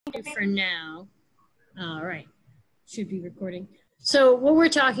For now. All right, should be recording. So what we're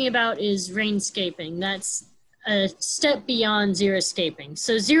talking about is rainscaping. That's a step beyond xeriscaping.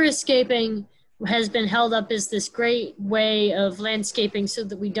 So xeriscaping has been held up as this great way of landscaping so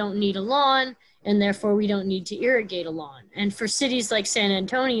that we don't need a lawn and therefore we don't need to irrigate a lawn. And for cities like San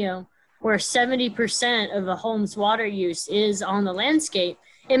Antonio, where 70% of a home's water use is on the landscape,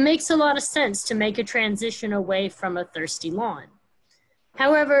 it makes a lot of sense to make a transition away from a thirsty lawn.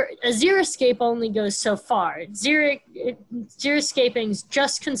 However, a xeriscape only goes so far. Xeriscaping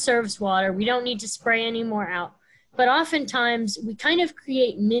just conserves water. We don't need to spray any more out. But oftentimes, we kind of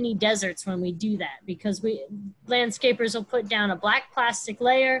create mini deserts when we do that because landscapers will put down a black plastic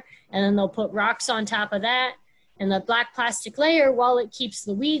layer and then they'll put rocks on top of that. And the black plastic layer, while it keeps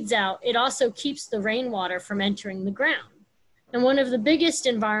the weeds out, it also keeps the rainwater from entering the ground. And one of the biggest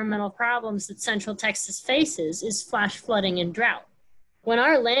environmental problems that Central Texas faces is flash flooding and drought. When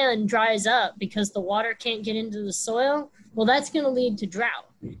our land dries up because the water can't get into the soil, well, that's going to lead to drought.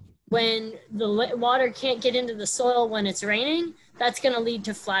 When the water can't get into the soil when it's raining, that's going to lead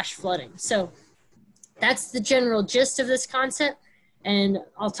to flash flooding. So that's the general gist of this concept, and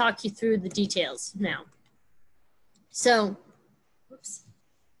I'll talk you through the details now. So,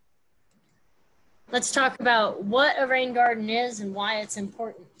 let's talk about what a rain garden is and why it's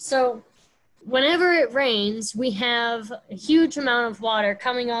important. So, whenever it rains, we have a huge amount of water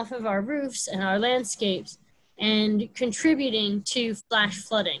coming off of our roofs and our landscapes and contributing to flash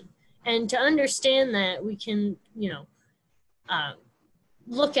flooding. And to understand that, we can,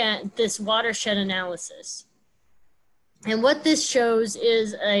 look at this watershed analysis. And what this shows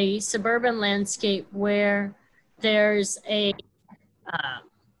is a suburban landscape where there's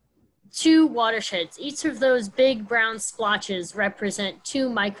two watersheds. Each of those big brown splotches represent two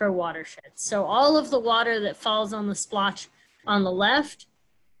micro watersheds. So all of the water that falls on the splotch on the left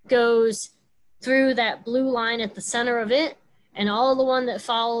goes through that blue line at the center of it, and all the one that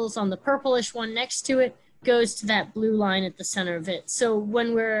falls on the purplish one next to it goes to that blue line at the center of it. So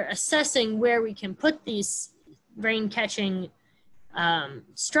when we're assessing where we can put these rain-catching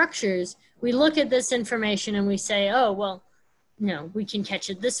structures, we look at this information and we say, oh, well, we can catch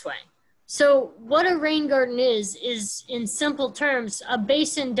it this way. So what a rain garden is in simple terms, a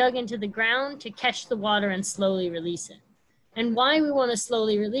basin dug into the ground to catch the water and slowly release it. And why we want to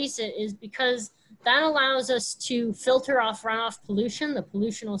slowly release it is because that allows us to filter off runoff pollution. The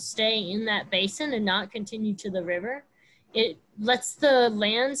pollution will stay in that basin and not continue to the river. It lets the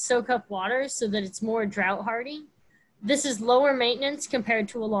land soak up water so that it's more drought hardy. This is lower maintenance compared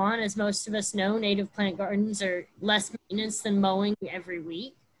to a lawn. As most of us know, native plant gardens are less maintenance than mowing every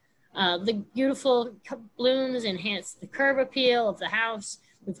week. The beautiful blooms enhance the curb appeal of the house.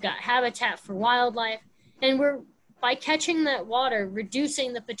 We've got habitat for wildlife, and we're, by catching that water,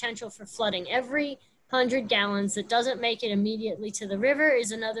 reducing the potential for flooding. Every 100 gallons that doesn't make it immediately to the river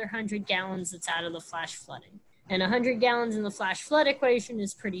is another 100 gallons that's out of the flash flooding. And 100 gallons in the flash flood equation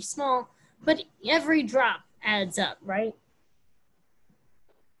is pretty small, but every drop adds up, right?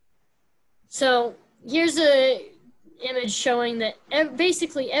 So here's a image showing that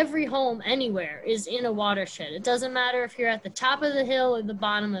basically every home anywhere is in a watershed. It doesn't matter if you're at the top of the hill or the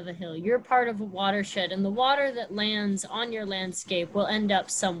bottom of a hill. You're part of a watershed, and the water that lands on your landscape will end up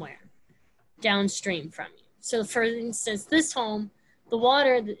somewhere downstream from you. So for instance, this home, the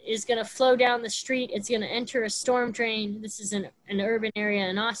water is going to flow down the street. It's going to enter a storm drain. This is an urban area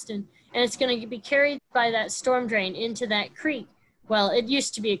in Austin, and it's going to be carried by that storm drain into that creek. Well, it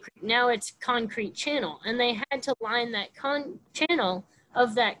used to be a creek, now it's concrete channel, and they had to line that channel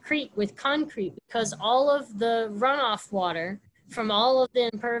of that creek with concrete because all of the runoff water from all of the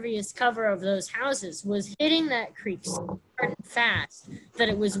impervious cover of those houses was hitting that creek so hard and fast that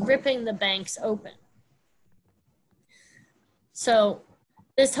it was ripping the banks open. So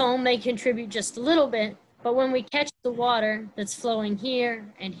this home may contribute just a little bit, but when we catch the water that's flowing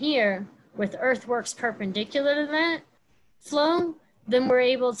here and here with earthworks perpendicular to that flow, then we're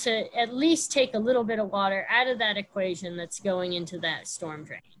able to at least take a little bit of water out of that equation that's going into that storm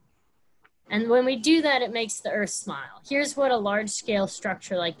drain. And when we do that, it makes the earth smile. Here's what a large-scale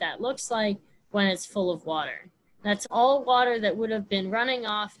structure like that looks like when it's full of water. That's all water that would have been running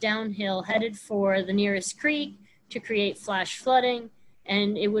off downhill, headed for the nearest creek to create flash flooding,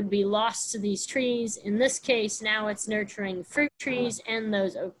 and it would be lost to these trees. In this case, now it's nurturing fruit trees and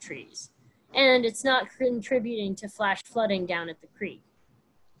those oak trees. And it's not contributing to flash flooding down at the creek.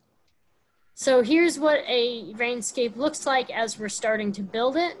 So here's what a rainscape looks like as we're starting to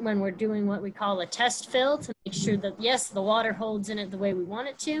build it, when we're doing what we call a test fill to make sure that, yes, the water holds in it the way we want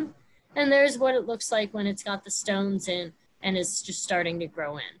it to. And there's what it looks like when it's got the stones in. and is just starting to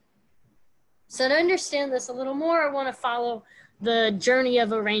grow in. So to understand this a little more, I want to follow the journey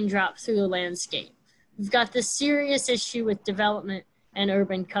of a raindrop through the landscape. We've got this serious issue with development and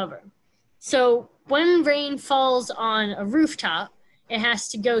urban cover. So when rain falls on a rooftop, it has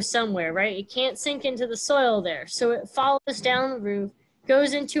to go somewhere, right? It can't sink into the soil there. So it follows down the roof,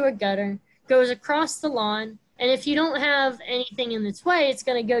 goes into a gutter, goes across the lawn, and if you don't have anything in its way, it's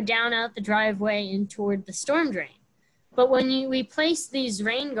going to go down out the driveway and toward the storm drain. But when we place these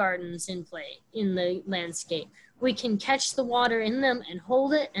rain gardens in the landscape, we can catch the water in them and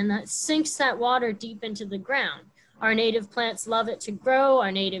hold it, and that sinks that water deep into the ground. Our native plants love it to grow,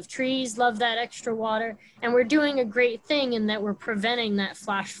 our native trees love that extra water, and we're doing a great thing in that we're preventing that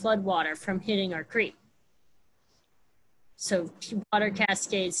flash flood water from hitting our creek. So water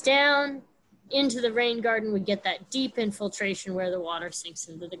cascades down into the rain garden, we get that deep infiltration where the water sinks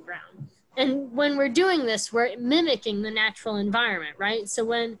into the ground. And when we're doing this, we're mimicking the natural environment, right? So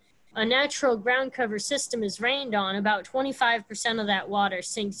when a natural ground cover system is rained on, about 25% of that water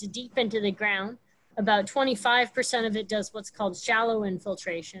sinks deep into the ground. About 25% of it does what's called shallow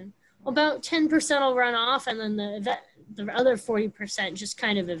infiltration. About 10% will run off, and then the other 40% just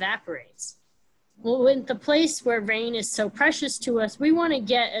kind of evaporates. Well, in the place where rain is so precious to us, we want to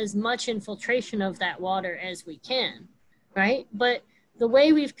get as much infiltration of that water as we can, right? But the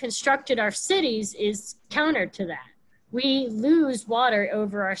way we've constructed our cities is counter to that. We lose water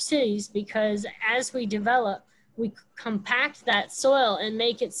over our cities because as we develop, we compact that soil and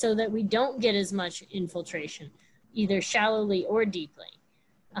make it so that we don't get as much infiltration, either shallowly or deeply.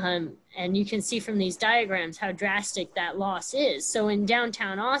 And you can see from these diagrams how drastic that loss is. So in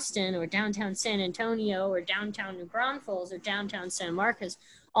downtown Austin or downtown San Antonio or downtown New Braunfels or downtown San Marcos,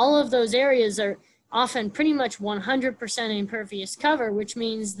 all of those areas are often pretty much 100% impervious cover, which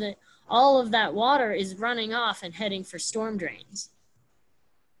means that all of that water is running off and heading for storm drains,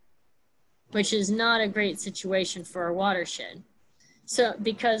 which is not a great situation for a watershed. So,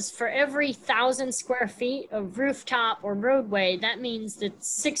 because for every 1,000 square feet of rooftop or roadway, that means that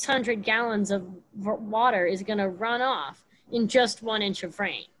 600 gallons of water is going to run off in just 1 inch of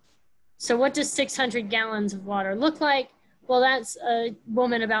rain. So what does 600 gallons of water look like? Well, that's a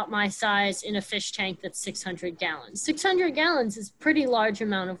woman about my size in a fish tank that's 600 gallons. 600 gallons is a pretty large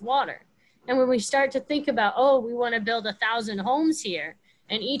amount of water. And when we start to think about, oh, we want to build 1,000 homes here,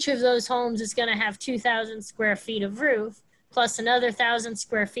 and each of those homes is going to have 2,000 square feet of roof, plus another 1,000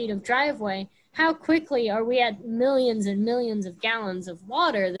 square feet of driveway, how quickly are we at millions and millions of gallons of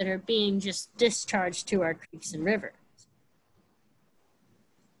water that are being just discharged to our creeks and rivers?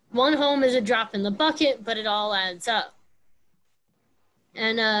 One home is a drop in the bucket, but it all adds up.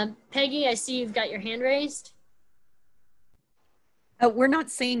 And Peggy, I see you've got your hand raised. Oh, we're not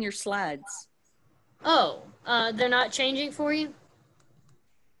seeing your slides. Oh, they're not changing for you?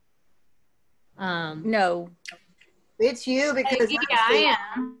 No. It's you because I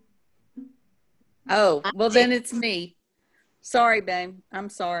am. Oh, well then it's me. Sorry, babe. I'm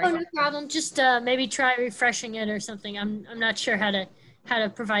sorry. Oh, no problem. Just maybe try refreshing it or something. I'm not sure how to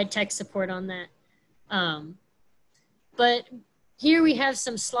provide tech support on that. But here we have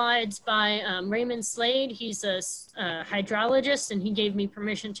some slides by Raymond Slade. He's a hydrologist, and he gave me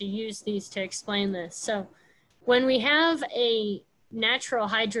permission to use these to explain this. So when we have a natural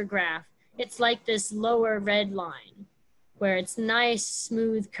hydrograph, it's like this lower red line where it's nice,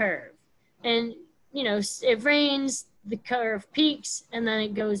 smooth curve. And, you know, it rains, the curve peaks, and then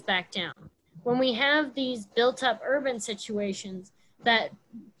it goes back down. When we have these built up urban situations, that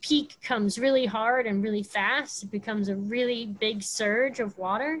peak comes really hard and really fast. It becomes a really big surge of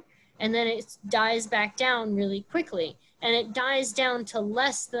water, and then it dies back down really quickly. And it dies down to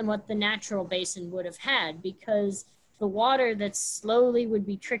less than what the natural basin would have had, because the water that slowly would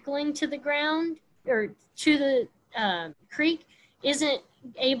be trickling to the ground or to the creek isn't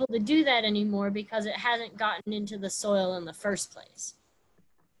able to do that anymore because it hasn't gotten into the soil in the first place.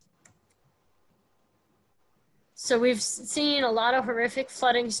 So we've seen a lot of horrific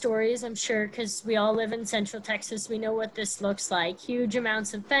flooding stories, I'm sure, because we all live in Central Texas. We know what this looks like. Huge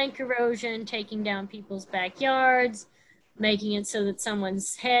amounts of bank erosion, taking down people's backyards, making it so that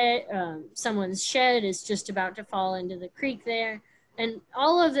someone's shed is just about to fall into the creek there. And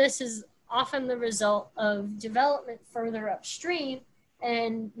all of this is often the result of development further upstream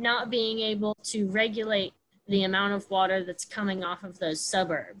and not being able to regulate the amount of water that's coming off of those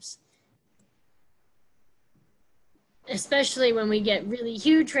suburbs. Especially when we get really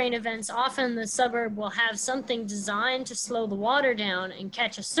huge rain events, often the suburb will have something designed to slow the water down and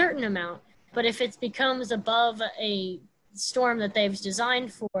catch a certain amount. But if it becomes above a storm that they've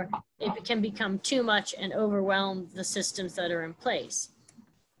designed for, it can become too much and overwhelm the systems that are in place.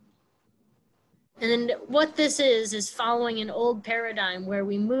 And then what this is following an old paradigm where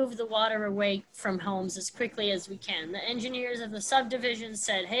we move the water away from homes as quickly as we can. The engineers of the subdivision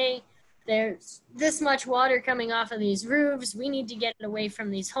said, hey, there's this much water coming off of these roofs. We need to get it away from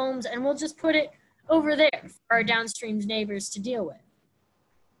these homes, and we'll just put it over there for our downstream neighbors to deal with.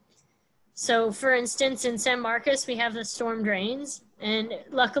 So for instance, in San Marcos, we have the storm drains, and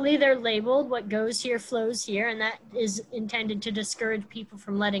luckily they're labeled, what goes here flows here, and that is intended to discourage people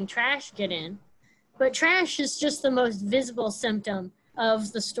from letting trash get in. But trash is just the most visible symptom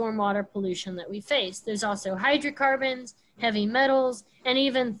of the stormwater pollution that we face. There's also hydrocarbons, heavy metals, and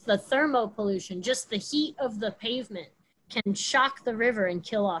even the thermo pollution. Just the heat of the pavement can shock the river and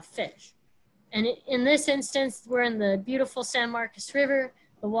kill off fish. And in this instance, we're in the beautiful San Marcos River.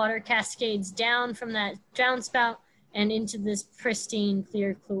 The water cascades down from that downspout and into this pristine,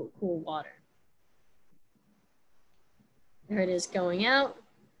 clear, cool water. There it is going out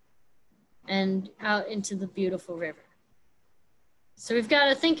and out into the beautiful river. So we've got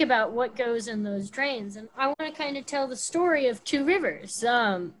to think about what goes in those drains. And I want to kind of tell the story of two rivers.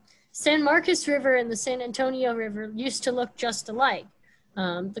 San Marcos River and the San Antonio River used to look just alike.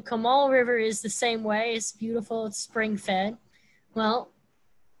 The Comal River is the same way. It's beautiful. It's spring fed. Well,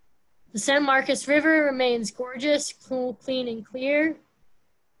 the San Marcos River remains gorgeous, cool, clean, and clear.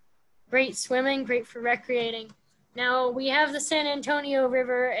 Great swimming, great for recreating. Now we have the San Antonio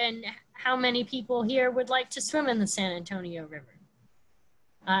River, and how many people here would like to swim in the San Antonio River?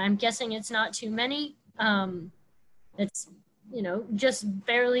 I'm guessing it's not too many. It's, just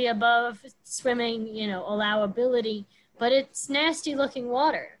barely above swimming, allowability, but it's nasty looking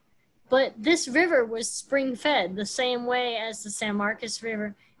water. But this river was spring fed the same way as the San Marcos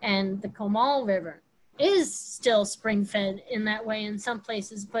River and the Comal River is still spring fed in that way in some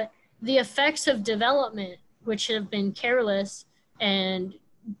places, but the effects of development, which have been careless and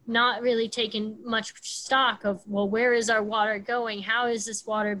not really taken much stock of, well, where is our water going? How is this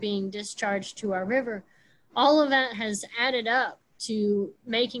water being discharged to our river? All of that has added up to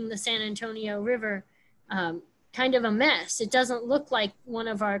making the San Antonio River kind of a mess. It doesn't look like one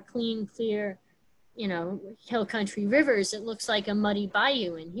of our clean, clear, hill country rivers. It looks like a muddy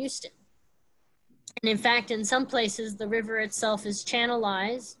bayou in Houston. And in fact, in some places, the river itself is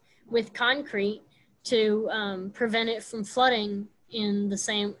channelized with concrete to prevent it from flooding in the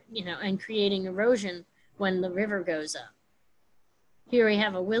same, and creating erosion when the river goes up. Here we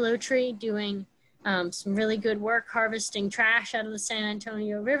have a willow tree doing some really good work harvesting trash out of the San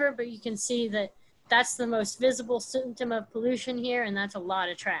Antonio River, but you can see that that's the most visible symptom of pollution here, and that's a lot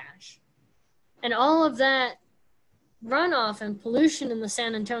of trash. And all of that runoff and pollution in the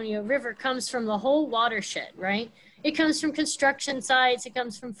San Antonio River comes from the whole watershed, right? It comes from construction sites, it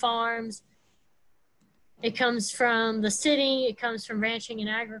comes from farms, it comes from the city, it comes from ranching and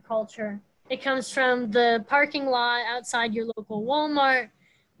agriculture, it comes from the parking lot outside your local Walmart.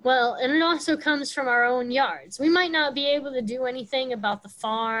 Well, and it also comes from our own yards. We might not be able to do anything about the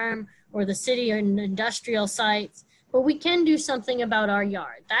farm or the city or industrial sites, but we can do something about our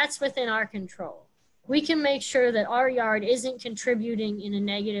yard. That's within our control. We can make sure that our yard isn't contributing in a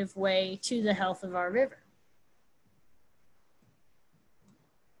negative way to the health of our river.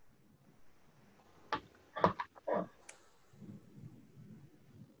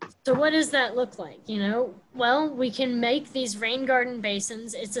 So what does that look like? Well, we can make these rain garden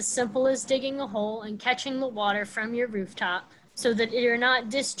basins. It's as simple as digging a hole and catching the water from your rooftop so that you're not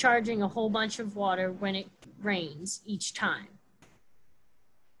discharging a whole bunch of water when it rains each time.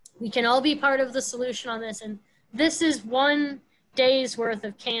 We can all be part of the solution on this, and this is 1 day's worth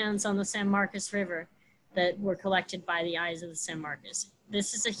of cans on the San Marcos River that were collected by the eyes of the San Marcos.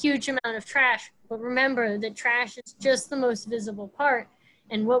 This is a huge amount of trash, but remember that trash is just the most visible part,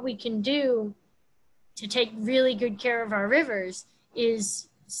 and what we can do to take really good care of our rivers is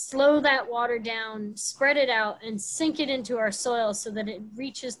slow that water down, spread it out, and sink it into our soil so that it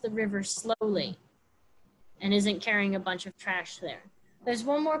reaches the river slowly and isn't carrying a bunch of trash there. There's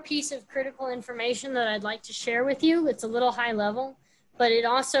one more piece of critical information that I'd like to share with you. It's a little high level, but it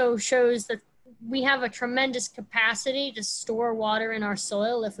also shows that we have a tremendous capacity to store water in our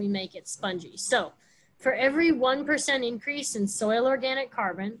soil if we make it spongy. So for every 1% increase in soil organic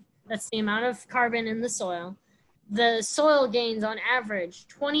carbon, that's the amount of carbon in the soil gains on average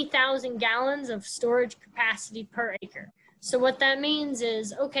 20,000 gallons of storage capacity per acre. So what that means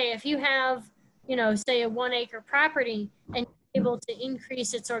is, okay, if you have, say a 1 acre property and you're able to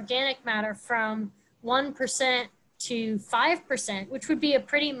increase its organic matter from 1% to 5%, which would be a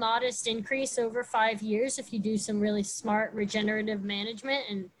pretty modest increase over 5 years if you do some really smart regenerative management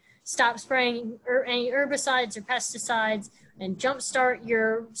and stop spraying any herbicides or pesticides and jumpstart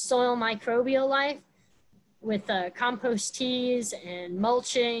your soil microbial life with compost teas and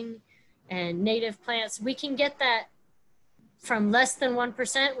mulching and native plants. We can get that from less than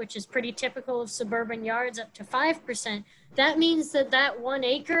 1%, which is pretty typical of suburban yards, up to 5%. That means that that 1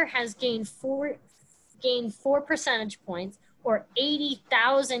 acre has gained 4 percentage points, or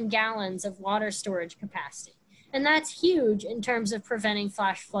 80,000 gallons of water storage capacity. And that's huge in terms of preventing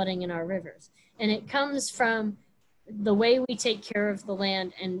flash flooding in our rivers. And it comes from the way we take care of the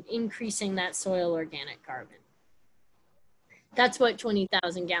land and increasing that soil organic carbon. That's what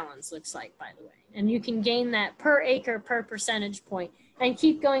 20,000 gallons looks like, by the way. And you can gain that per acre per percentage point and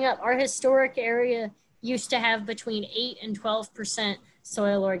keep going up. Our historic area used to have between 8 and 12%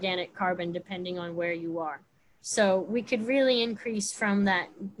 soil organic carbon, depending on where you are. So we could really increase from that,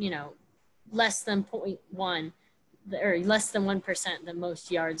 you know, less than 0.1 or less than 1% that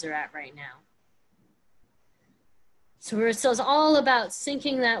most yards are at right now. So it's all about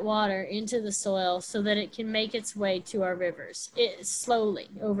sinking that water into the soil so that it can make its way to our rivers slowly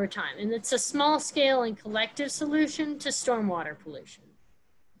over time. And it's a small scale and collective solution to stormwater pollution.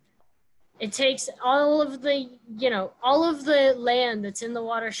 It takes all of the, all of the land that's in the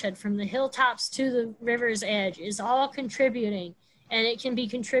watershed from the hilltops to the river's edge is all contributing, and it can be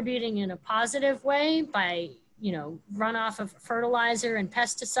contributing in a positive way by runoff of fertilizer and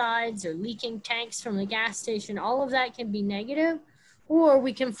pesticides or leaking tanks from the gas station. All of that can be negative, or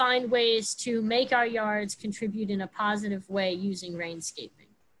we can find ways to make our yards contribute in a positive way using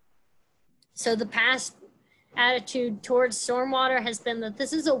rainscaping. So the past attitude towards stormwater has been that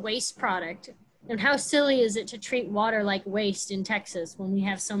this is a waste product, and how silly is it to treat water like waste in Texas when we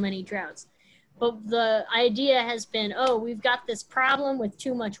have so many droughts? But the idea has been, oh, we've got this problem with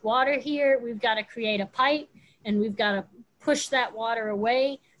too much water here, we've got to create a pipe and we've got to push that water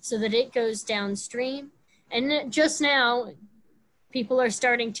away so that it goes downstream. And just now, people are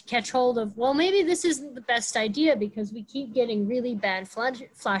starting to catch hold of, well, maybe this isn't the best idea because we keep getting really bad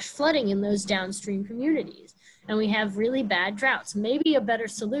flash flooding in those downstream communities. And we have really bad droughts. Maybe a better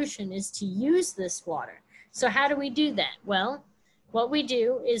solution is to use this water. So how do we do that? Well, what we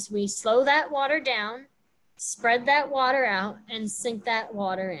do is we slow that water down, spread that water out, and sink that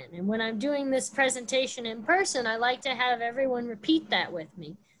water in. And when I'm doing this presentation in person, I like to have everyone repeat that with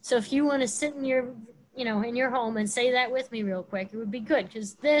me. So if you want to sit in your, in your home and say that with me real quick, it would be good,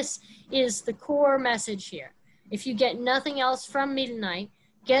 because this is the core message here. If you get nothing else from me tonight,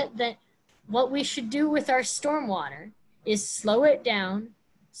 get that what we should do with our stormwater is slow it down,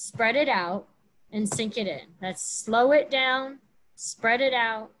 spread it out, and sink it in. That's slow it down, spread it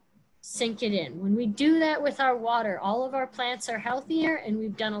out, sink it in. When we do that with our water, all of our plants are healthier, and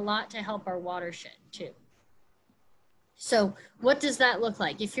we've done a lot to help our watershed too. So what does that look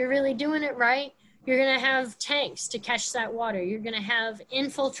like? If you're really doing it right, you're going to have tanks to catch that water. You're going to have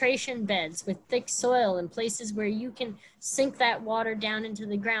infiltration beds with thick soil in places where you can sink that water down into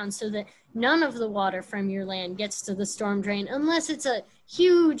the ground so that none of the water from your land gets to the storm drain, unless it's a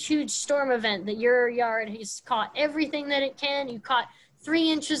huge, huge storm event that your yard has caught everything that it can. You caught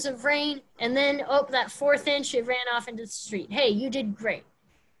 3 inches of rain, and then, oh, that 4th inch, it ran off into the street. Hey, you did great.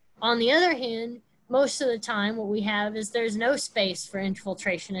 On the other hand, most of the time what we have is there's no space for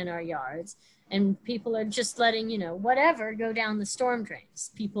infiltration in our yards, and people are just letting, whatever go down the storm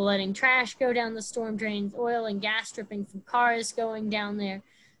drains. People letting trash go down the storm drains, oil and gas dripping from cars going down there.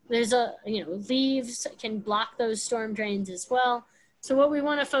 There's leaves can block those storm drains as well. So what we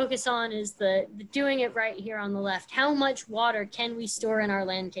want to focus on is the doing it right here on the left. How much water can we store in our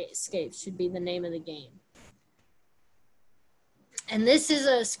landscapes should be the name of the game. And this is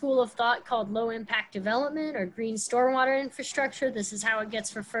a school of thought called low impact development or green stormwater infrastructure. This is how it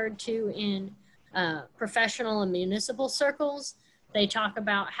gets referred to in professional and municipal circles. They talk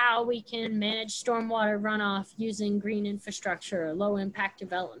about how we can manage stormwater runoff using green infrastructure or low impact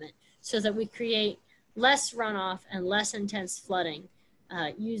development so that we create less runoff and less intense flooding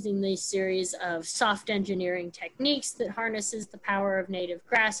using these series of soft engineering techniques that harnesses the power of native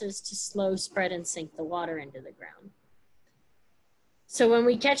grasses to slow, spread, and sink the water into the ground. So when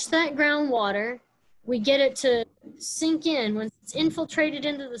we catch that groundwater, we get it to sink in. When it's infiltrated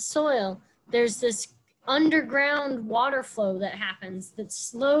into the soil, there's this underground water flow that happens that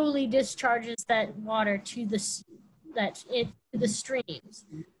slowly discharges that water to the streams.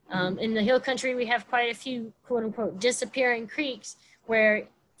 In the hill country, we have quite a few quote unquote disappearing creeks where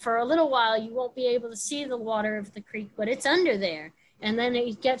for a little while you won't be able to see the water of the creek, but it's under there. and then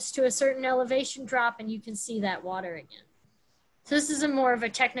it gets to a certain elevation drop and you can see that water again. So this is a more of a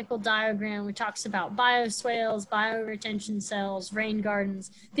technical diagram which talks about bioswales, bioretention cells, rain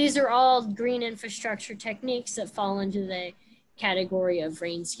gardens. These are all green infrastructure techniques that fall into the category of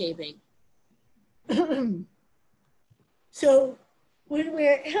rainscaping. So when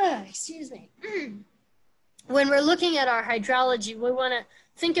we're, excuse me, when we're looking at our hydrology, we want to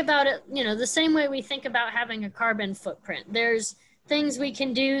think about it, you know, the same way we think about having a carbon footprint. There's things we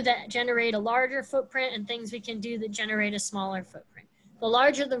can do that generate a larger footprint and things we can do that generate a smaller footprint. The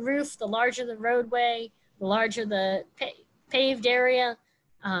larger the roof, the larger the roadway, the larger the paved area,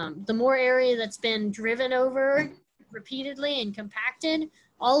 the more area that's been driven over repeatedly and compacted.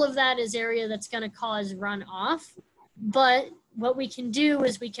 All of that is area that's going to cause runoff. But what we can do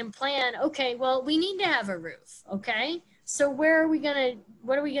is we can plan, okay, well, we need to have a roof, okay? So what are we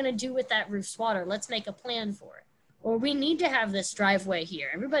gonna do with that roof's water? Let's make a plan for it. Or we need to have this driveway here.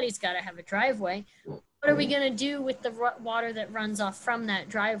 Everybody's got to have a driveway. What are we gonna do with the water that runs off from that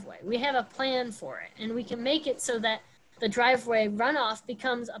driveway? We have a plan for it, and we can make it so that the driveway runoff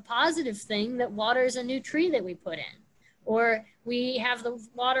becomes a positive thing, that waters a new tree that we put in. Or we have the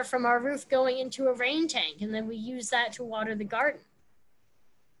water from our roof going into a rain tank, and then we use that to water the garden.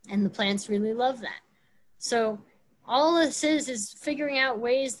 And the plants really love that. So all this is figuring out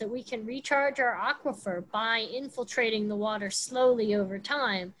ways that we can recharge our aquifer by infiltrating the water slowly over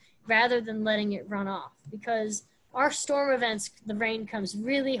time rather than letting it run off. Because our storm events, the rain comes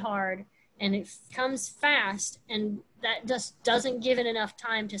really hard and it comes fast, and that just doesn't give it enough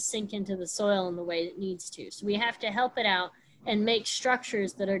time to sink into the soil in the way it needs to. So we have to help it out and make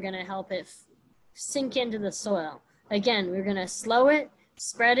structures that are going to help it sink into the soil. Again, we're going to slow it,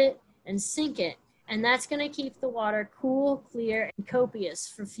 spread it, and sink it. And that's going to keep the water cool, clear, and copious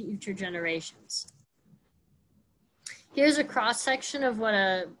for future generations. Here's a cross-section of what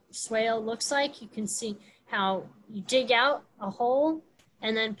a swale looks like. You can see how you dig out a hole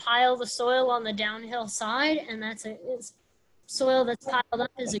and then pile the soil on the downhill side, and it's soil that's piled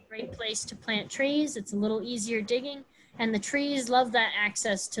up is a great place to plant trees. It's a little easier digging, and the trees love that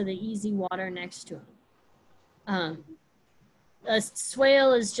access to the easy water next to them. A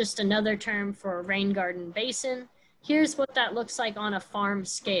swale is just another term for a rain garden basin. Here's what that looks like on a farm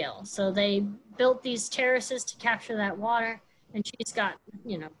scale. So they built these terraces to capture that water, and she's got,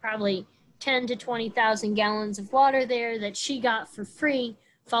 you know, probably 10 to 20,000 gallons of water there that she got for free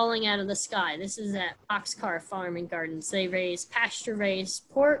falling out of the sky. This is at Boxcar Farm and Gardens. They raise pasture-raised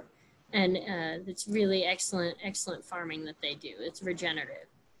pork, and it's really excellent farming that they do. It's regenerative.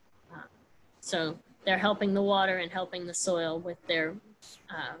 So they're helping the water and helping the soil with their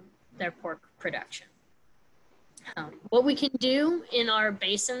pork production. What we can do in our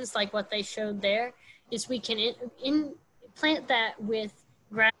basins, like what they showed there, is we can plant that with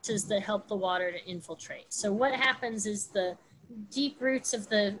grasses that help the water to infiltrate. So what happens is the deep roots of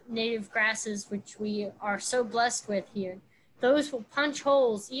the native grasses, which we are so blessed with here, those will punch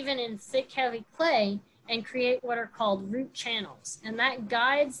holes even in thick, heavy clay and create what are called root channels. And that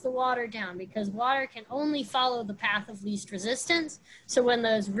guides the water down, because water can only follow the path of least resistance. So when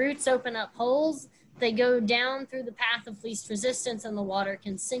those roots open up holes, they go down through the path of least resistance, and the water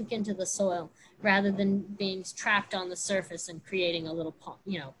can sink into the soil rather than being trapped on the surface and creating a little,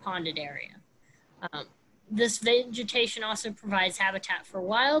 ponded area. This vegetation also provides habitat for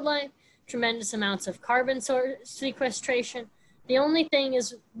wildlife, tremendous amounts of carbon sequestration. The only thing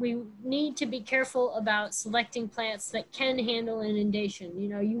is we need to be careful about selecting plants that can handle inundation. You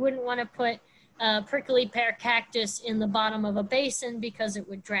know, you wouldn't want to put prickly pear cactus in the bottom of a basin because it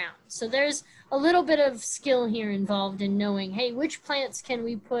would drown. So there's a little bit of skill here involved in knowing, hey, which plants can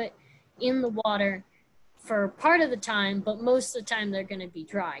we put in the water for part of the time, but most of the time they're going to be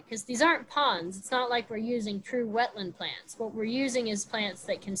dry, because these aren't ponds. It's not like we're using true wetland plants. What we're using is plants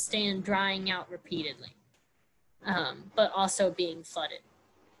that can stand drying out repeatedly, but also being flooded.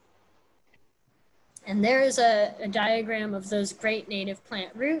 And there's a diagram of those great native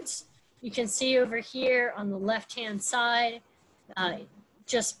plant roots. You can see over here on the left-hand side,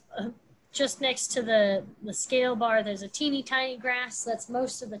 just next to the scale bar, there's a teeny tiny grass. That's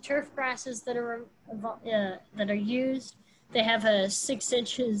most of the turf grasses that are used. They have a 6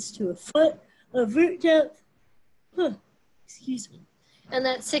 inches to a foot of root depth. Excuse me. And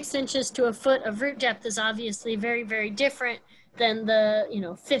that 6 inches to a foot of root depth is obviously very, very different than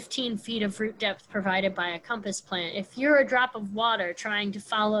the 15 feet of root depth provided by a compass plant. If you're a drop of water trying to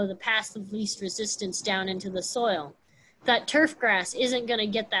follow the path of least resistance down into the soil, that turf grass isn't going to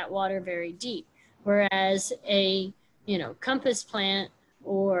get that water very deep. Whereas a compass plant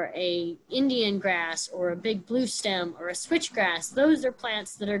or a Indian grass or a big blue stem or a switchgrass, those are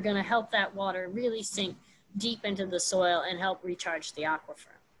plants that are going to help that water really sink deep into the soil and help recharge the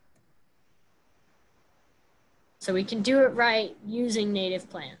aquifer. So we can do it right using native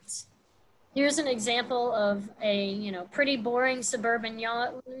plants. Here's an example of a, pretty boring suburban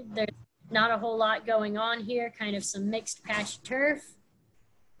yard. There's not a whole lot going on here, kind of some mixed patch turf.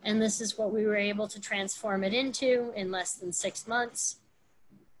 And this is what we were able to transform it into in less than 6 months.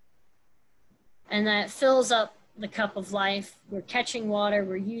 And that fills up the cup of life. We're catching water,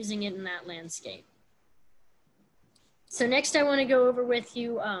 we're using it in that landscape. So next I want to go over with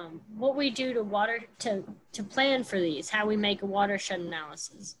you what we do to plan for these, how we make a watershed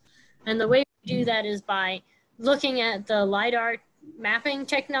analysis. And the way we do that is by looking at the LiDAR mapping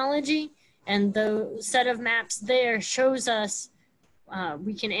technology, and the set of maps there shows us,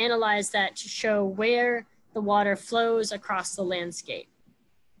 we can analyze that to show where the water flows across the landscape.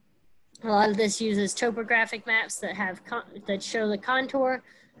 A lot of this uses topographic maps that show the contour,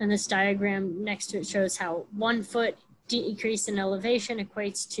 and this diagram next to it shows how 1 foot decrease in elevation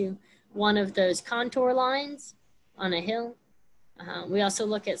equates to one of those contour lines on a hill. We also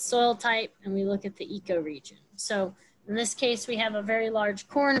look at soil type, and we look at the ecoregion. So in this case, we have a very large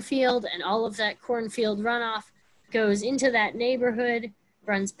cornfield, and all of that cornfield runoff goes into that neighborhood,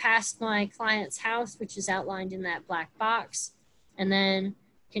 runs past my client's house, which is outlined in that black box, and then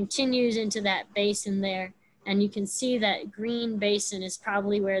continues into that basin there. And you can see that green basin is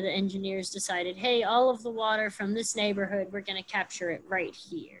probably where the engineers decided, hey, all of the water from this neighborhood, we're going to capture it right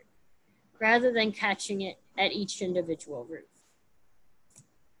here, rather than catching it at each individual roof.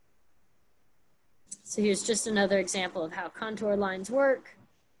 So here's just another example of how contour lines work.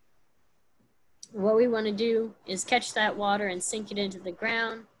 What we want to do is catch that water and sink it into the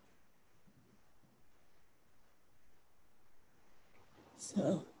ground.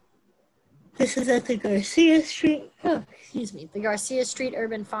 So this is at the Garcia Street, the Garcia Street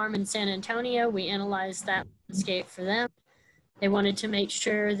Urban Farm in San Antonio. We analyzed that landscape for them. They wanted to make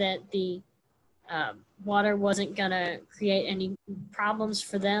sure that the water wasn't gonna create any problems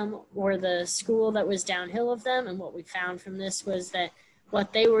for them or the school that was downhill of them. And what we found from this was that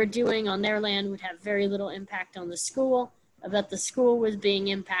what they were doing on their land would have very little impact on the school, but the school was being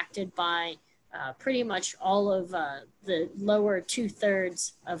impacted by pretty much all of the lower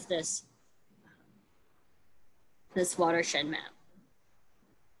 2/3 of this watershed map.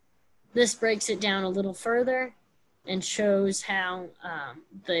 This breaks it down a little further and shows how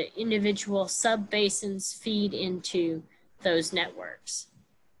the individual sub-basins feed into those networks.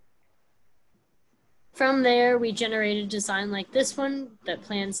 From there, we generated a design like this one that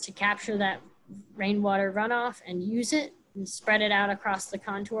plans to capture that rainwater runoff and use it and spread it out across the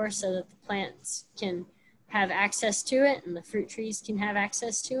contour so that the plants can have access to it and the fruit trees can have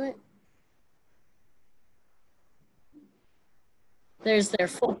access to it. There's their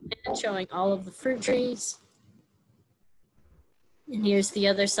full plan showing all of the fruit trees. And here's the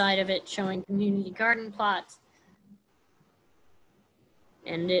other side of it showing community garden plots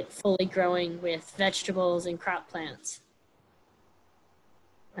and it fully growing with vegetables and crop plants.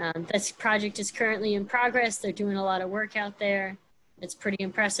 This project is currently in progress. They're doing a lot of work out there. It's pretty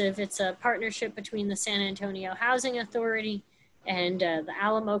impressive. It's a partnership between the San Antonio Housing Authority and the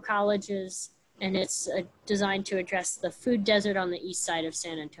Alamo colleges, and it's designed to address the food desert on the east side of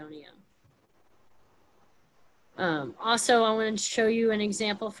San Antonio. Also, I wanted to show you an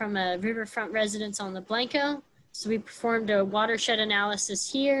example from a riverfront residence on the Blanco. So we performed a watershed analysis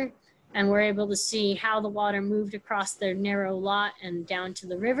here, and we're able to see how the water moved across their narrow lot and down to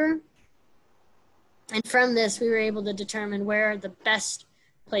the river. And from this, we were able to determine where the best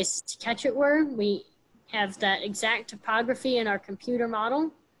places to catch it were. We have that exact topography in our computer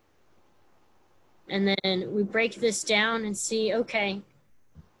model. And then we break this down and see, okay,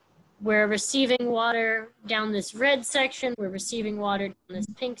 we're receiving water down this red section, we're receiving water down this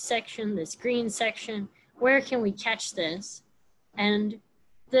pink section, this green section. Where can we catch this? And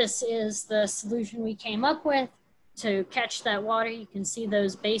this is the solution we came up with to catch that water. You can see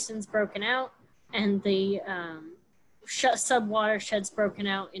those basins broken out and the sub-watersheds broken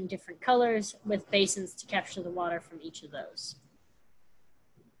out in different colors with basins to capture the water from each of those.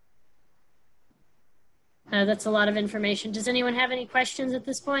 That's a lot of information. Does anyone have any questions at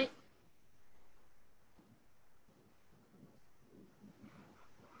this point?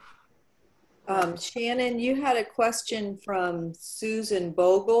 Shannon, you had a question from Susan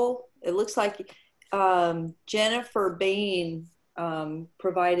Bogle. It looks like Jennifer Bain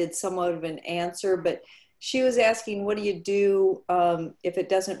provided somewhat of an answer, but she was asking, what do you do if it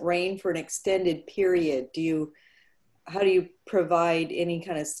doesn't rain for an extended period? Do you provide any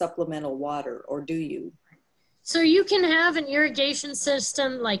kind of supplemental water, or do you? So you can have an irrigation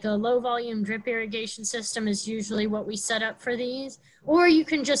system, like a low volume drip irrigation system is usually what we set up for these, or you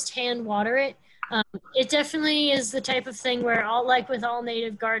can just hand water it. It definitely is the type of thing where, like with all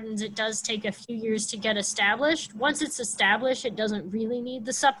native gardens, it does take a few years to get established. Once it's established, it doesn't really need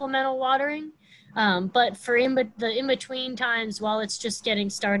the supplemental watering. But for the in-between times, while it's just getting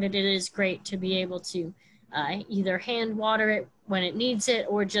started, it is great to be able to either hand water it when it needs it,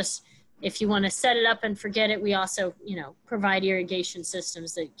 or just if you want to set it up and forget it, we also, provide irrigation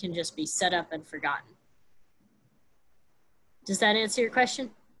systems that can just be set up and forgotten. Does that answer your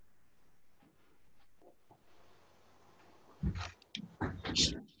question?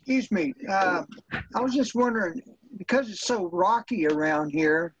 Excuse me. I was just wondering, because it's so rocky around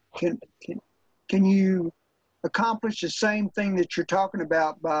here, can you accomplish the same thing that you're talking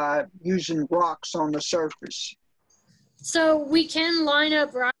about by using rocks on the surface? So we can line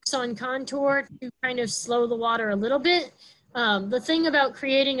up rocks on contour to kind of slow the water a little bit. The thing about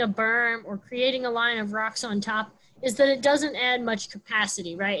creating a berm or creating a line of rocks on top is that it doesn't add much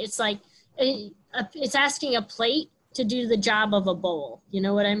capacity, right? It's like it's asking a plate to do the job of a bowl. You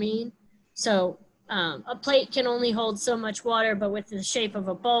know what I mean? So a plate can only hold so much water, but with the shape of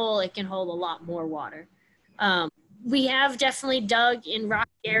a bowl, it can hold a lot more water. We have definitely dug in rocky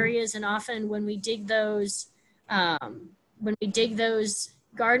areas, and often when we dig those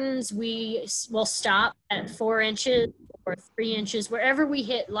gardens, we will stop at 4 inches or 3 inches, wherever we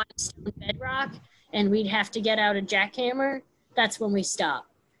hit limestone bedrock, and we'd have to get out a jackhammer. That's when we stop,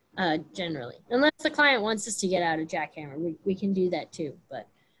 generally. Unless the client wants us to get out a jackhammer, we can do that too. But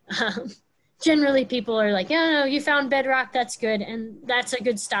generally, people are like, "Oh no, you found bedrock. That's good," and that's a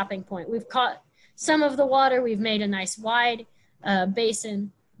good stopping point. We've caught some of the water. We've made a nice wide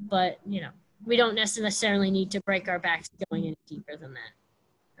basin, but we don't necessarily need to break our backs going any deeper than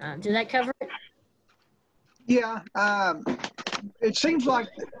that. Did that cover it? Yeah. It seems like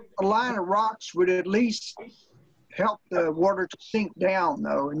a line of rocks would at least help the water to sink down,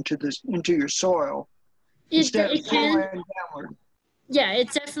 though, into your soil instead of flowing downward. Yeah,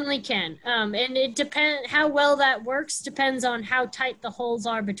 it definitely can. And it depends how well that works depends on how tight the holes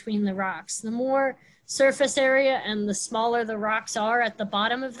are between the rocks. The more surface area and the smaller the rocks are at the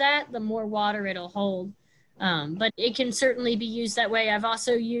bottom of that, the more water it'll hold. But it can certainly be used that way. I've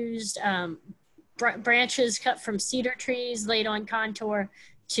also used branches cut from cedar trees laid on contour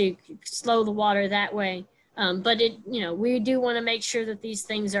to slow the water that way. But we do want to make sure that these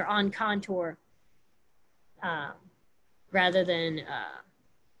things are on contour rather than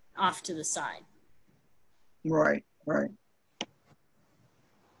off to the side. Right.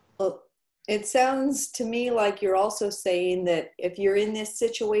 Well, it sounds to me like you're also saying that if you're in this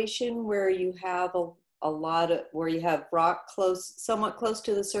situation where you have where you have rock somewhat close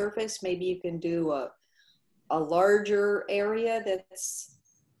to the surface, maybe you can do a larger area that's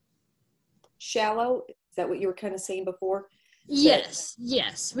shallow. Is that what you were kind of saying before?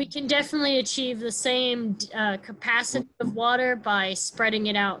 Yes, we can definitely achieve the same capacity of water by spreading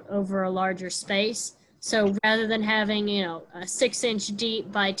it out over a larger space. So rather than having, a 6-inch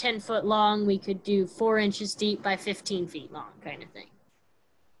deep by 10 foot long, we could do 4 inches deep by 15 feet long kind of thing.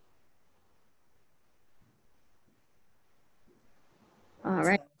 All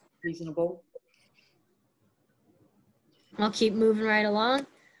right. Reasonable. I'll keep moving right along.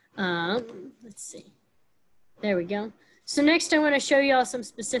 Let's see. There we go. So next I want to show you all some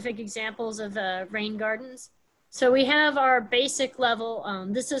specific examples of rain gardens. So we have our basic level.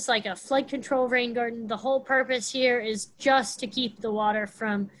 This is like a flood control rain garden. The whole purpose here is just to keep the water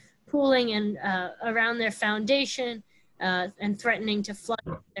from pooling and around their foundation and threatening to flood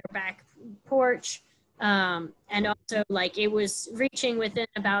their back porch. And also, like, it was reaching within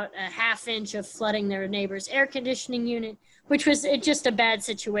about a ½ inch of flooding their neighbor's air conditioning unit, which was just a bad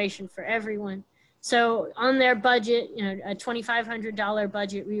situation for everyone. So on their budget, a $2,500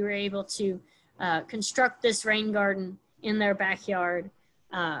 budget, we were able to construct this rain garden in their backyard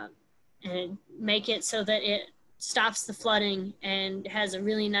and make it so that it stops the flooding and has a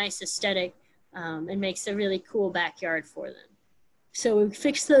really nice aesthetic and makes a really cool backyard for them. So we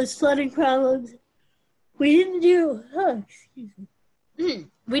fixed those flooding problems. We didn't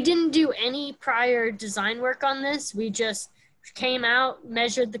do any prior design work on this. We just came out,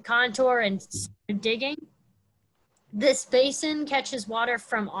 measured the contour, and started digging. This basin catches water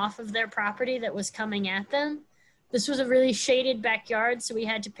from off of their property that was coming at them. This was a really shaded backyard, so we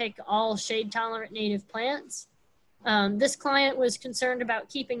had to pick all shade-tolerant native plants. This client was concerned about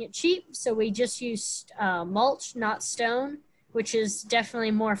keeping it cheap, so we just used mulch, not stone, which is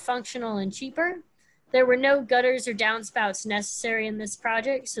definitely more functional and cheaper. There were no gutters or downspouts necessary in this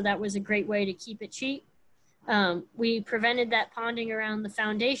project, so that was a great way to keep it cheap. We prevented that ponding around the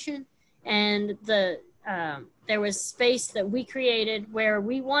foundation, and there was space that we created where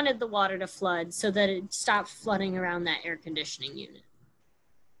we wanted the water to flood so that it stopped flooding around that air conditioning unit.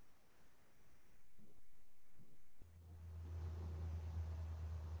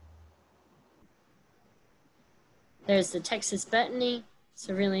 There's the Texas Betony. It's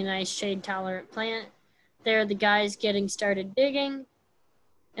a really nice shade-tolerant plant. There are the guys getting started digging.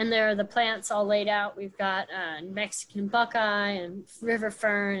 And there are the plants all laid out. We've got Mexican buckeye and river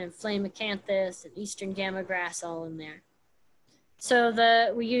fern and flame acanthus and eastern gamma grass all in there.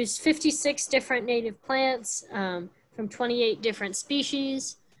 So we used 56 different native plants from 28 different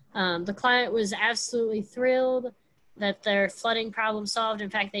species. The client was absolutely thrilled that their flooding problem solved. In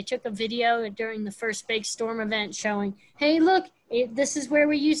fact, they took a video during the first big storm event showing, hey, look, this is where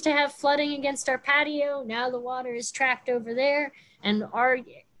we used to have flooding against our patio. Now the water is trapped over there, and our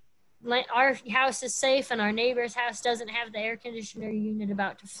house is safe, and our neighbor's house doesn't have the air conditioner unit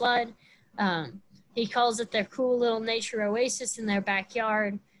about to flood. He calls it their cool little nature oasis in their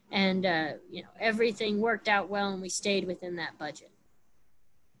backyard, and everything worked out well, and we stayed within that budget.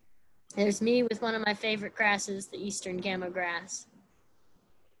 There's me with one of my favorite grasses, the eastern gamma grass.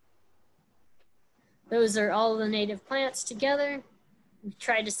 Those are all the native plants together. We've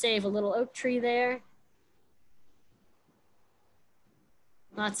tried to save a little oak tree there.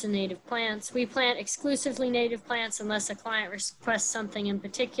 Lots of native plants. We plant exclusively native plants unless a client requests something in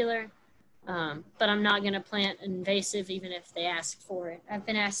particular. But I'm not going to plant invasive even if they ask for it. I've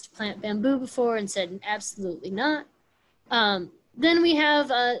been asked to plant bamboo before and said absolutely not. Then we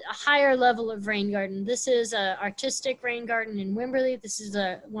have a higher level of rain garden. This is an artistic rain garden in Wimberley. This is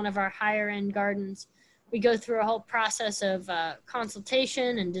one of our higher end gardens. We go through a whole process of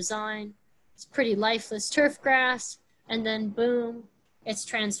consultation and design. It's pretty lifeless turf grass, and then boom, it's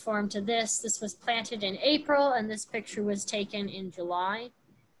transformed to this. This was planted in April, and this picture was taken in July.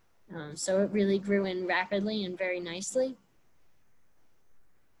 So it really grew in rapidly and very nicely.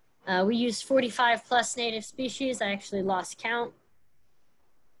 We used 45 plus native species. I actually lost count.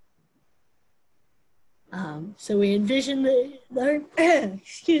 So we envisioned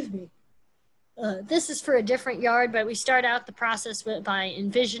excuse me. This is for a different yard, but we start out the process by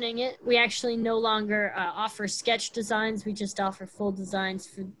envisioning it. We actually no longer offer sketch designs. We just offer full designs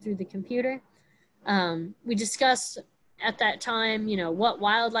through the computer. We discussed at that time, what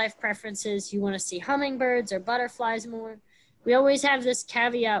wildlife preferences you want to see, hummingbirds or butterflies more. We always have this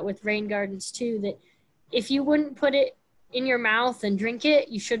caveat with rain gardens too, that if you wouldn't put it in your mouth and drink it,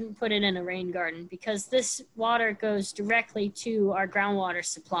 you shouldn't put it in a rain garden, because this water goes directly to our groundwater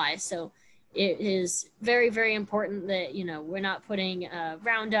supply. So it is very, very important that, we're not putting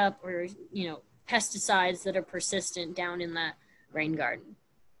Roundup or, pesticides that are persistent down in that rain garden.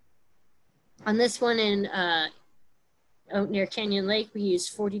 On this one in out near Canyon Lake, we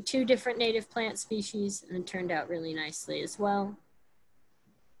used 42 different native plant species, and it turned out really nicely as well.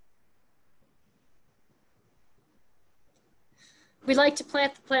 We like to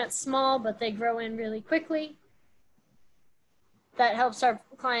plant the plants small, but they grow in really quickly. That helps our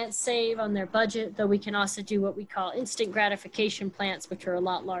clients save on their budget, though we can also do what we call instant gratification plants, which are a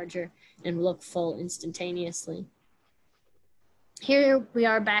lot larger and look full instantaneously. Here we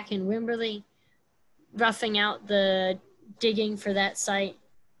are back in Wimberley, roughing out the digging for that site,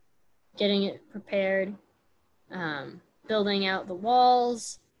 getting it prepared, building out the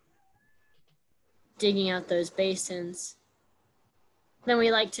walls, digging out those basins. Then we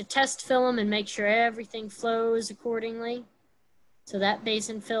like to test fill them and make sure everything flows accordingly. So that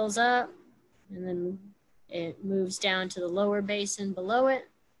basin fills up, and then it moves down to the lower basin below it,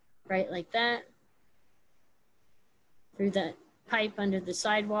 right like that, through that pipe under the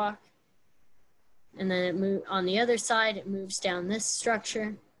sidewalk. And then on the other side, it moves down this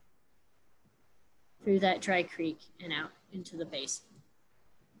structure, through that dry creek and out into the basin.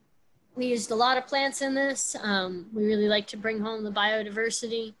 We used a lot of plants in this. We really like to bring home the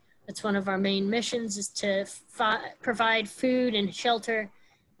biodiversity. That's one of our main missions, is to provide food and shelter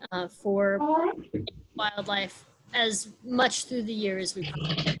for wildlife as much through the year as we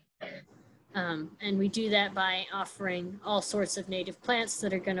can. And we do that by offering all sorts of native plants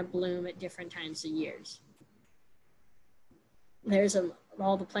that are going to bloom at different times of years. There's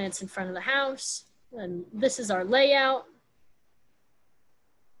all the plants in front of the house. And this is our layout.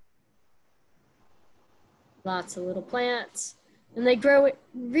 Lots of little plants. And they grow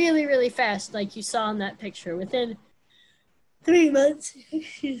really, really fast, like you saw in that picture. Within 3 months,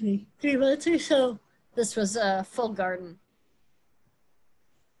 3 months or so, this was a full garden.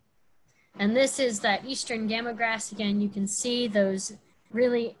 And this is that eastern gamma grass again. You can see those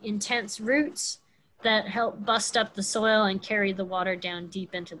really intense roots that help bust up the soil and carry the water down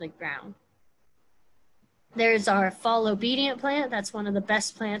deep into the ground. There's our fall obedient plant. That's one of the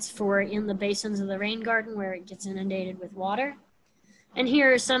best plants for in the basins of the rain garden where it gets inundated with water. And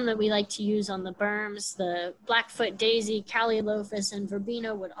here are some that we like to use on the berms. The blackfoot daisy, calliophis, and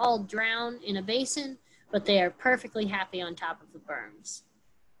verbena would all drown in a basin, but they are perfectly happy on top of the berms.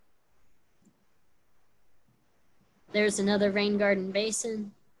 There's another rain garden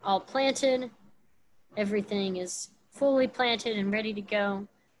basin, all planted. Everything is fully planted and ready to go.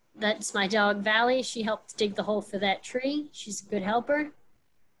 That's my dog, Valley. She helped dig the hole for that tree. She's a good helper.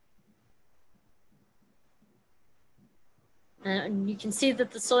 You can see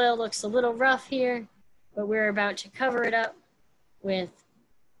that the soil looks a little rough here, but we're about to cover it up with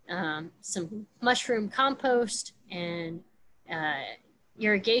some mushroom compost and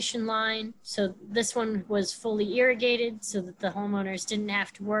irrigation line. So this one was fully irrigated so that the homeowners didn't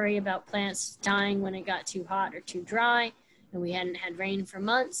have to worry about plants dying when it got too hot or too dry, and we hadn't had rain for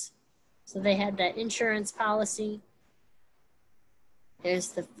months. So they had that insurance policy. There's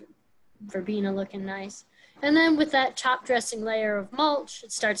the verbena looking nice. And then with that top dressing layer of mulch,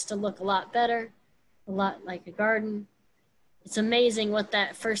 it starts to look a lot better, a lot like a garden. It's amazing what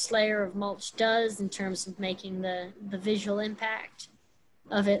that first layer of mulch does in terms of making the visual impact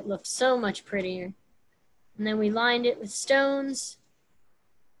of it look so much prettier. And then we lined it with stones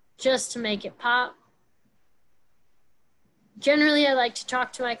just to make it pop. Generally, I like to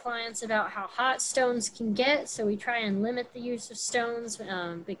talk to my clients about how hot stones can get, so we try and limit the use of stones,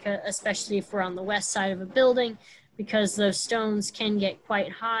 because, especially if we're on the west side of a building, because those stones can get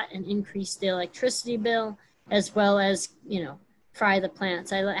quite hot and increase the electricity bill, as well as, fry the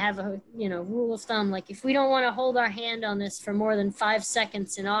plants. I have a, rule of thumb, like if we don't want to hold our hand on this for more than 5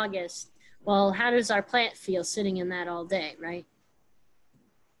 seconds in August, well, how does our plant feel sitting in that all day, right?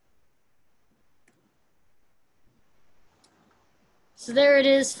 So there it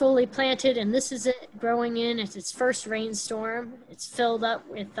is, fully planted, and this is it growing in. It's its first rainstorm. It's filled up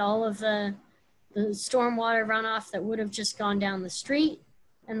with all of the stormwater runoff that would have just gone down the street,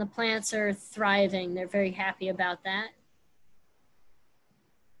 and the plants are thriving. They're very happy about that.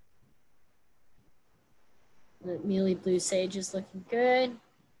 The mealy blue sage is looking good.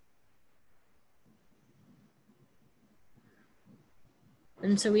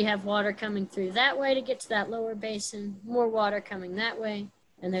 And so we have water coming through that way to get to that lower basin, more water coming that way.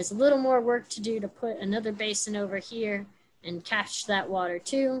 And there's a little more work to do to put another basin over here and catch that water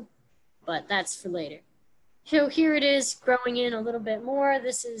too, but that's for later. So here it is growing in a little bit more.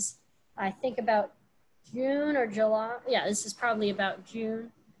 This is, I think, about June or July. Yeah, this is probably about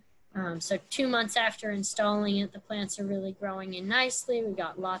June. So 2 months after installing it, the plants are really growing in nicely. We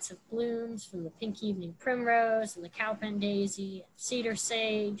got lots of blooms from the pink evening primrose and the cowpen daisy, cedar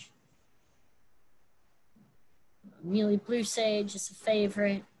sage. Mealy blue sage is a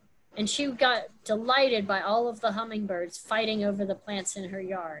favorite. And she got delighted by all of the hummingbirds fighting over the plants in her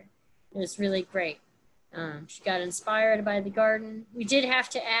yard. It was really great. She got inspired by the garden. We did have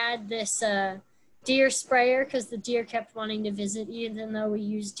to add this deer sprayer because the deer kept wanting to visit, even though we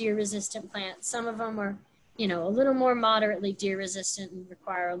use deer resistant plants. Some of them are, a little more moderately deer resistant and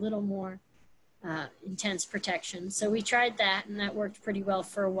require a little more intense protection. So we tried that, and that worked pretty well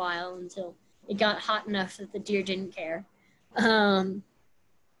for a while until it got hot enough that the deer didn't care. They'll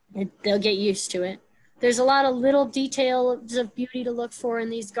get used to it. There's a lot of little details of beauty to look for in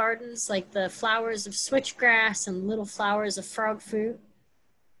these gardens, like the flowers of switchgrass and little flowers of frog fruit.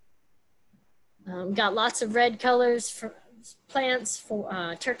 Got lots of red colors for plants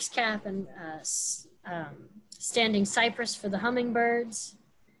for Turk's cap and standing cypress for the hummingbirds.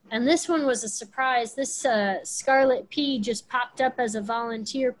 And this one was a surprise. This scarlet pea just popped up as a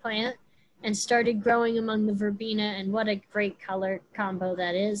volunteer plant and started growing among the verbena, and what a great color combo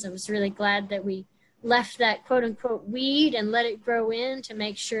that is. I was really glad that we left that quote-unquote weed and let it grow in to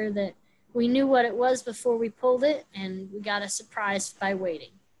make sure that we knew what it was before we pulled it, and we got a surprise by waiting.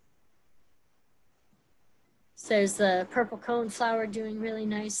 So there's the purple coneflower doing really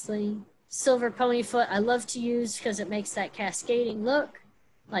nicely. Silver ponyfoot I love to use because it makes that cascading look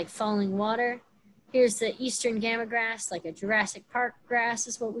like falling water. Here's the eastern gamma grass, like a Jurassic Park grass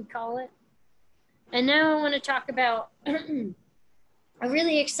is what we call it. And now I want to talk about a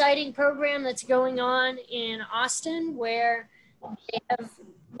really exciting program that's going on in Austin, where they have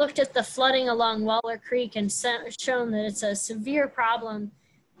looked at the flooding along Waller Creek and shown that it's a severe problem.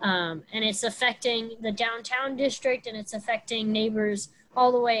 And it's affecting the downtown district, and it's affecting neighbors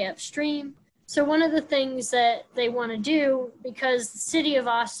all the way upstream. So one of the things that they want to do, because the city of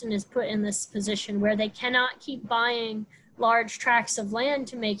Austin is put in this position where they cannot keep buying large tracts of land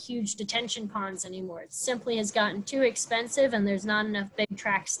to make huge detention ponds anymore. It simply has gotten too expensive and there's not enough big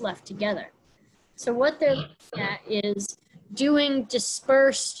tracts left together. So what they're looking at is doing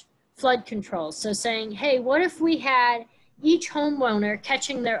dispersed flood control. So saying, hey, what if we had each homeowner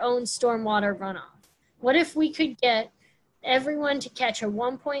catching their own stormwater runoff? What if we could get everyone to catch a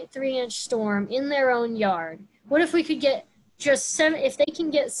 1.3-inch storm in their own yard? What if we could get if they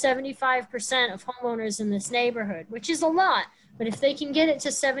can get 75% of homeowners in this neighborhood, which is a lot, but if they can get it to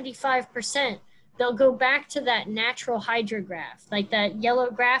 75%, they'll go back to that natural hydrograph, like that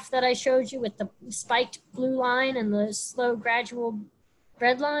yellow graph that I showed you with the spiked blue line and the slow gradual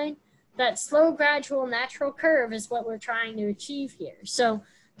red line. That slow gradual natural curve is what we're trying to achieve here. So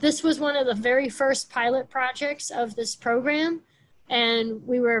this was one of the very first pilot projects of this program, and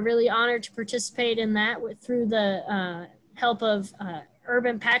we were really honored to participate in that through the help of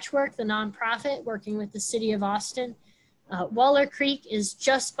Urban Patchwork, the nonprofit working with the city of Austin. Waller Creek is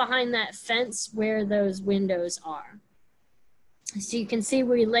just behind that fence where those windows are. So you can see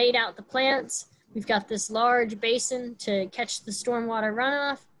we laid out the plants. We've got this large basin to catch the stormwater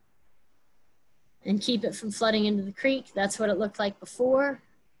runoff and keep it from flooding into the creek. That's what it looked like before.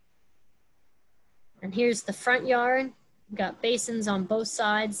 And here's the front yard. We've got basins on both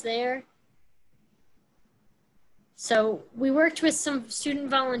sides there. So we worked with some student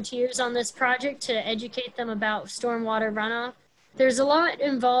volunteers on this project to educate them about stormwater runoff. There's a lot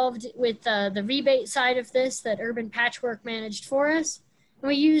involved with the rebate side of this that Urban Patchwork managed for us. And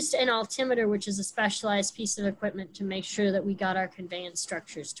we used an altimeter, which is a specialized piece of equipment to make sure that we got our conveyance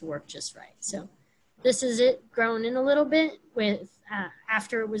structures to work just right. So this is it grown in a little bit with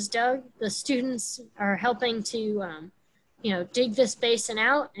after it was dug. The students are helping to dig this basin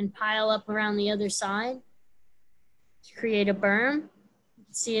out and pile up around the other side to create a berm. You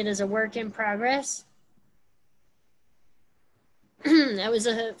can see it as a work in progress. That was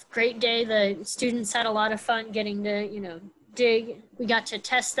a great day. The students had a lot of fun getting to, dig. We got to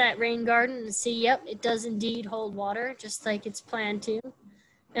test that rain garden and see, yep, it does indeed hold water, just like it's planned to.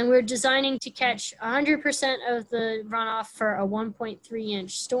 And we're designing to catch 100% of the runoff for a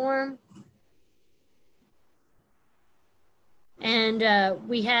 1.3-inch storm. And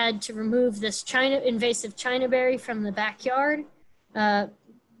we had to remove this invasive chinaberry from the backyard.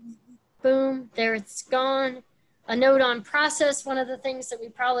 Boom, there it's gone. A note on process, one of the things that we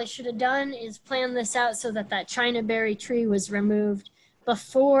probably should have done is plan this out so that that chinaberry tree was removed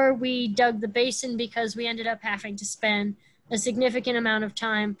before we dug the basin, because we ended up having to spend a significant amount of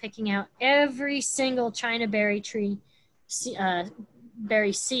time picking out every single chinaberry tree,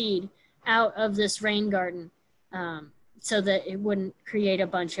 berry seed out of this rain garden. So that it wouldn't create a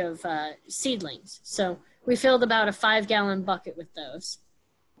bunch of seedlings. So we filled about a 5-gallon bucket with those.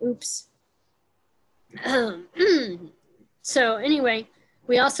 Oops. So anyway,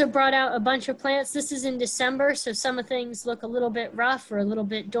 we also brought out a bunch of plants. This is in December, so some of things look a little bit rough or a little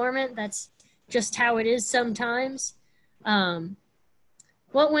bit dormant. That's just how it is sometimes.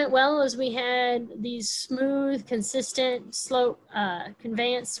 What went well is we had these smooth, consistent slope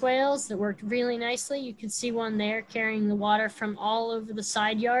conveyance swales that worked really nicely. You can see one there carrying the water from all over the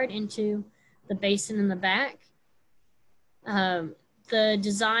side yard into the basin in the back. The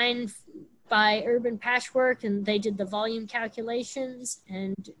design by Urban Patchwork, and they did the volume calculations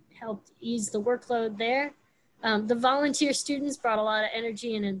and helped ease the workload there. The volunteer students brought a lot of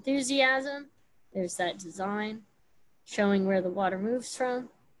energy and enthusiasm. There's that design showing where the water moves from.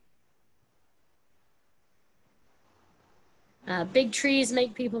 Big trees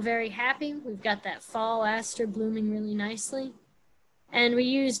make people very happy. We've got that fall aster blooming really nicely. And we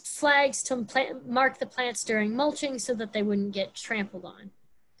used flags to mark the plants during mulching so that they wouldn't get trampled on.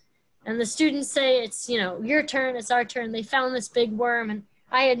 And the students say, it's, your turn, it's our turn. They found this big worm, and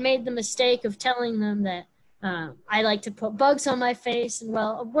I had made the mistake of telling them that I like to put bugs on my face. And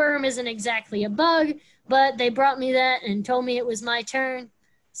well, a worm isn't exactly a bug, but they brought me that and told me it was my turn.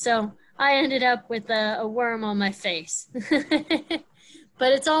 So I ended up with a worm on my face.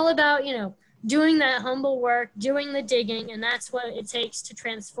 But it's all about, doing that humble work, doing the digging, and that's what it takes to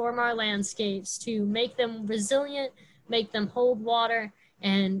transform our landscapes, to make them resilient, make them hold water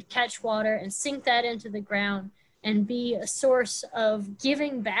and catch water and sink that into the ground and be a source of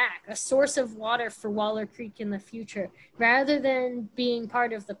giving back, a source of water for Waller Creek in the future. Rather than being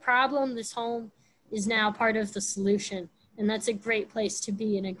part of the problem, this home is now part of the solution. And that's a great place to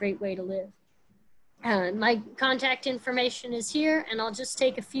be and a great way to live. My contact information is here, and I'll just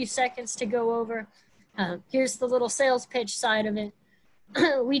take a few seconds to go over. Here's the little sales pitch side of it.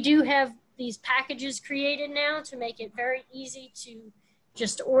 We do have these packages created now to make it very easy to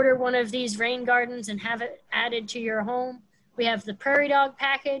just order one of these rain gardens and have it added to your home. We have the prairie dog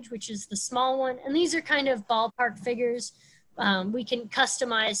package, which is the small one. And these are kind of ballpark figures. We can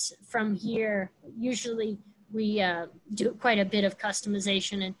customize from here. Usually we do quite a bit of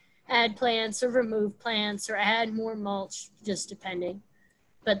customization and add plants or remove plants or add more mulch, just depending.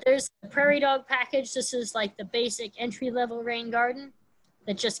 But there's the prairie dog package. This is like the basic entry-level rain garden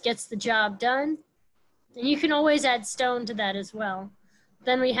that just gets the job done. And you can always add stone to that as well.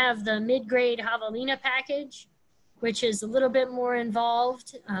 Then we have the mid-grade javelina package, which is a little bit more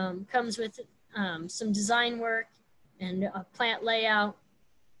involved, comes with some design work and a plant layout.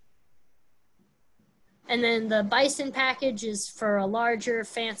 And then the bison package is for a larger,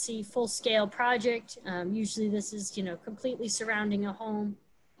 fancy, full-scale project. Usually this is, completely surrounding a home.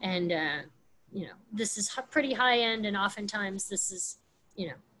 And, this is pretty high-end, and oftentimes this is,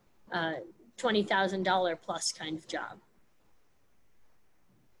 $20,000 plus kind of job.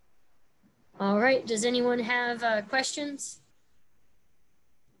 All right, does anyone have questions?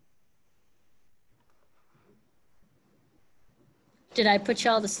 Did I put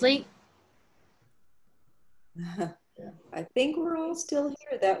y'all to sleep? I think we're all still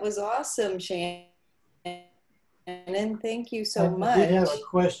here. That was awesome, Shannon. Thank you so much. I have a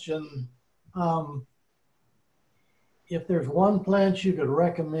question. If there's one plant you could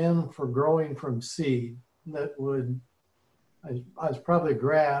recommend for growing from seed that would, I was probably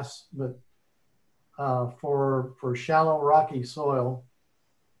grass, but for shallow rocky soil.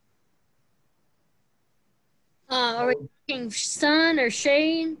 Are we talking sun or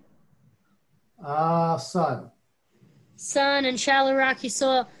shade? Sun. Sun and shallow rocky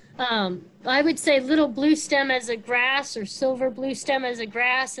soil. I would say little blue stem as a grass or silver blue stem as a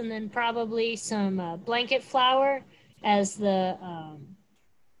grass, and then probably some blanket flower as the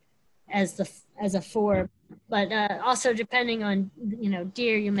as a forb. But also depending on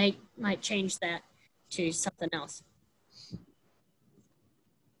deer, you might change that to something else.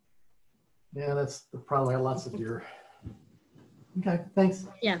 Yeah, that's probably lots of deer. Okay, thanks.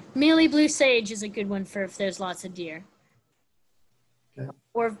 Yeah, mealy blue sage is a good one for if there's lots of deer. Okay.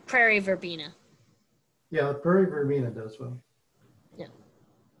 Or prairie verbena. Yeah, the prairie verbena does well. Yeah.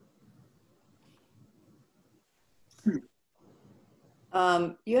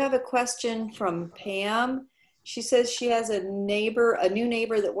 You have a question from Pam. She says she has a new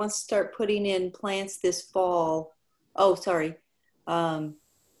neighbor that wants to start putting in plants this fall. Oh, sorry.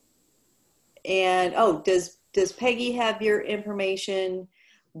 Does Peggy have your information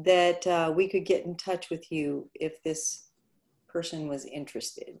that we could get in touch with you if this person was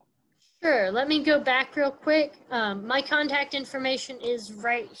interested? Sure. Let me go back real quick. My contact information is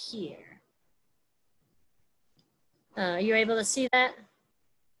right here. Are you able to see that?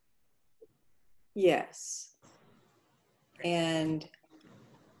 Yes. And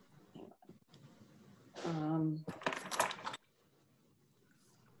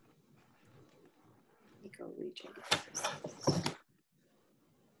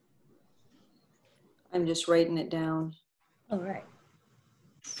I'm just writing it down. All right.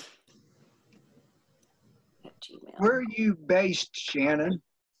 At Gmail. Where are you based, Shannon?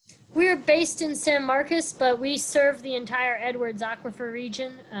 We're based in San Marcos, but we serve the entire Edwards Aquifer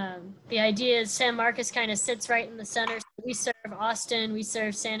region. The idea is San Marcos kind of sits right in the center. So we serve Austin, we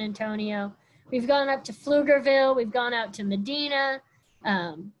serve San Antonio. We've gone up to Pflugerville, we've gone out to Medina.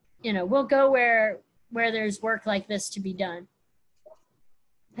 We'll go where there's work like this to be done,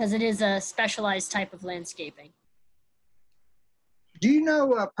 because it is a specialized type of landscaping. Do you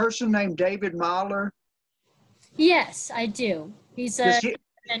know a person named David Mahler? Yes, I do. He's a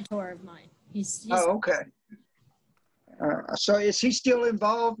mentor of mine. He's oh, okay. So is he still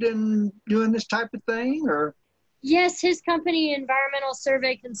involved in doing this type of thing, or? Yes, his company, Environmental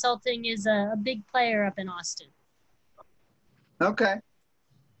Survey Consulting, is a big player up in Austin. Okay.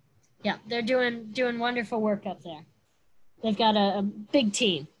 Yeah, they're doing wonderful work up there. They've got a big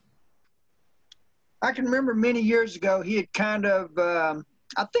team. I can remember many years ago, he had kind of,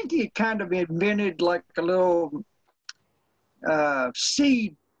 I think he had kind of invented like a little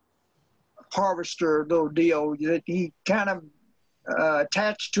seed harvester little deal that he kind of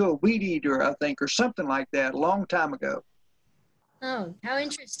attached to a weed eater, I think, or something like that a long time ago. Oh, how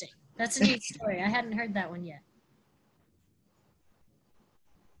interesting. That's a neat story. I hadn't heard that one yet.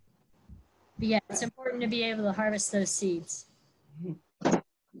 But yeah, it's important to be able to harvest those seeds.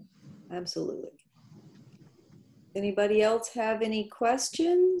 Absolutely. Anybody else have any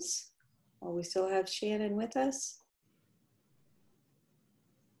questions? Or we still have Shannon with us?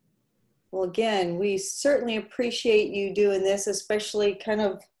 Well, again, we certainly appreciate you doing this, especially kind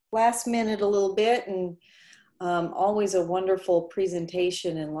of last minute a little bit, and always a wonderful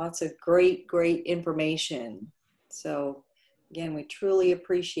presentation and lots of great information. So again, we truly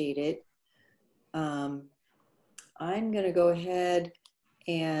appreciate it. I'm going to go ahead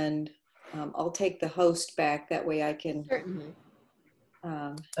and I'll take the host back. That way I can. Certainly.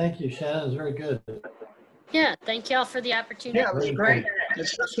 Thank you, Shannon. It's very good. Yeah, thank y'all for the opportunity. Yeah, it was Very great. good.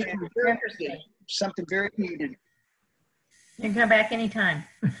 It's something very needed. You can come back anytime.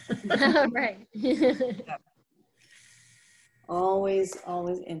 Right. Always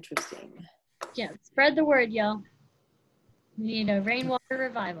interesting. Yeah, spread the word, y'all. We need a rainwater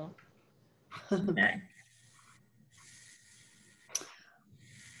revival. Okay.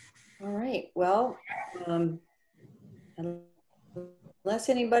 All right. Well, unless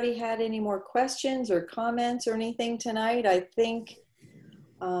anybody had any more questions or comments or anything tonight, I think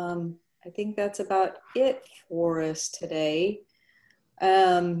that's about it for us today.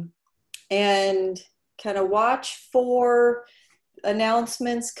 And kind of watch for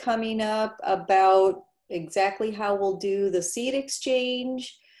announcements coming up about exactly how we'll do the seed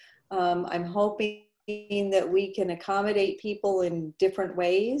exchange. I'm hoping that we can accommodate people in different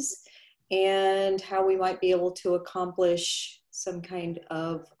ways, and how we might be able to accomplish some kind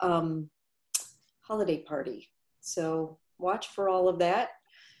of holiday party. So watch for all of that.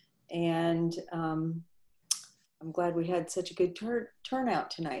 And I'm glad we had such a good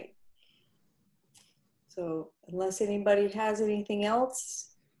turnout tonight. So unless anybody has anything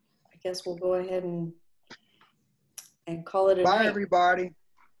else, I guess we'll go ahead and call it a Bye, night. everybody.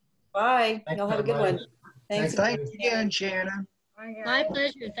 Bye. Thanks, Y'all have a good one. everybody. Thanks. Thanks again, Shannon. My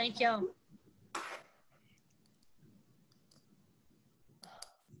pleasure. Thank y'all.